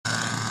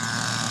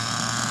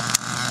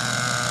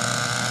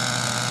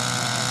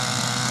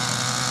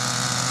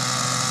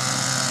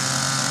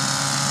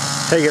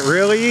Take it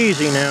really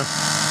easy now.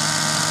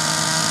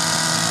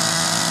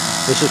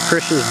 This is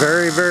Chris's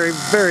very, very,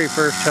 very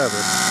first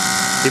hover.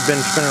 He's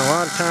been spending a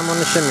lot of time on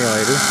the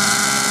simulator.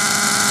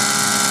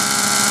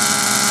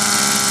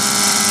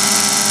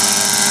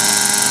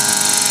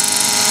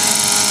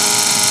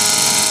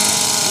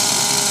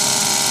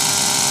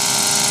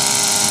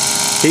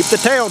 Keep the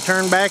tail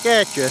turned back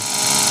at you.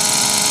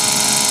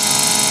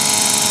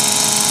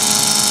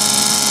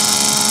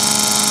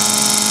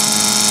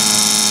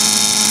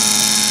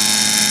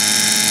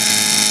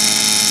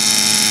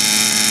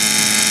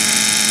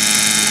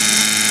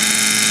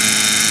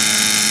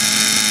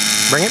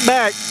 Bring it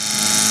back.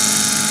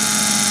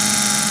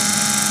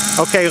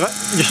 Okay,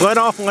 just let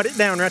off and let it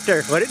down right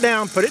there. Let it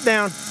down, put it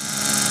down.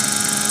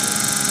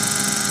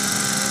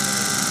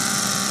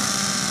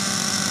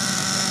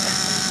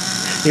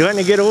 You're letting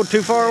it get a little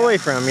too far away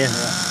from you.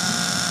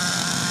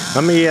 Yeah.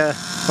 Let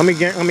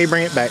me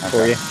bring it back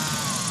for you.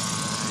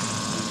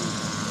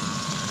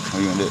 Are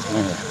you gonna do it?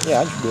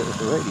 Yeah, I just do it with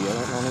the radio. I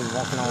don't need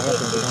walking all up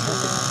and you don't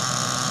have to.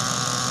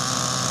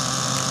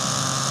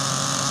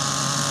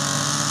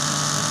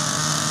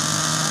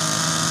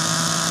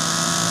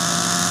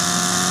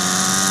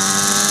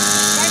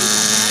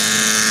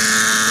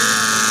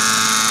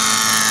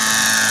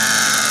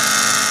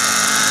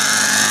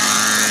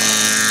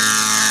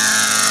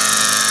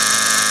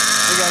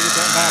 We gotta get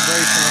that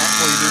vibration out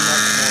before you do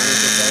nothing more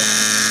with it though.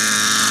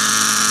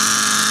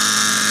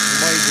 The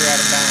blades are out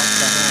of balance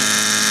behind.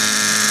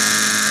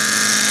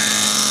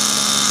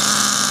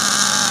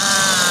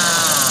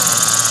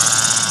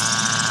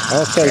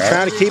 Okay,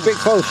 try to keep it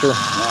closer.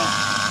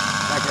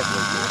 Back up a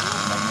little bit.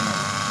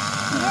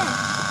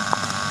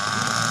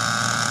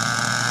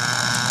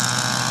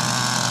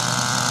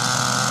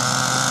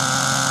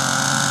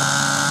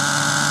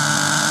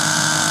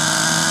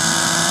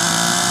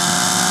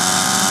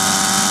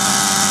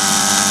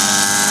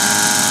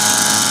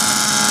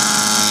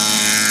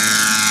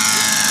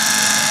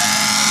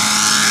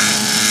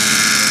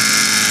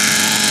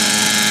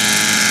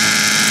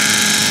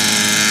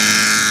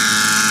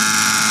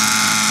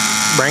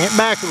 Bring it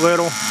back a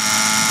little.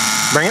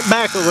 Bring it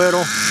back a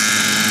little.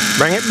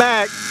 Bring it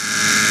back.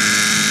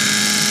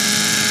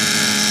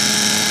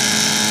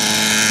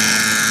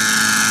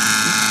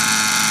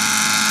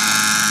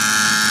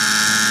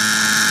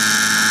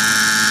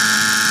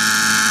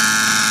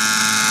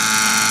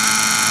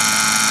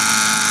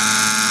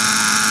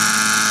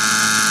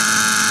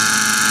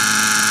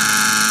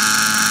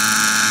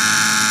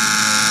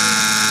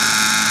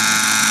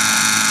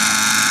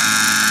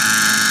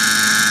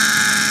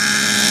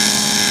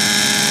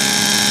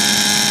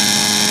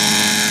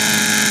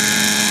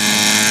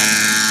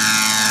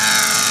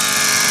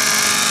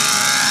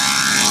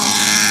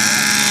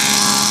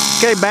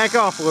 Okay, back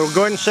off a little.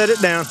 Go ahead and set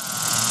it down.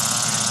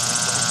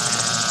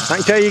 I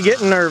can tell you're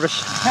getting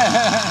nervous.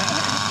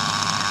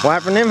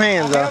 Wiping them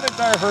hands off.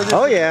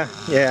 Oh yeah,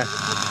 yeah.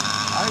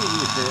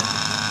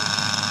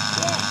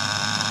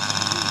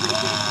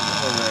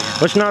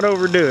 Let's not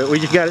overdo it. We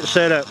just got it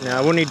set up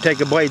now. We'll need to take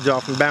the blades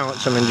off and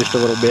balance them in just a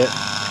little bit.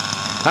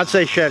 I'd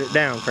say shut it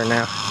down for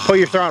now. Pull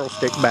your throttle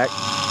stick back.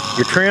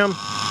 Your trim,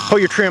 pull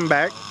your trim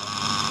back.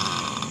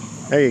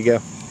 There you go.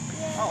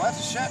 Oh,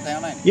 that's a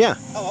shutdown, ain't it? Yeah.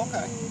 Oh,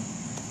 okay.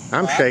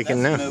 I'm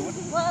shaking now.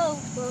 Whoa.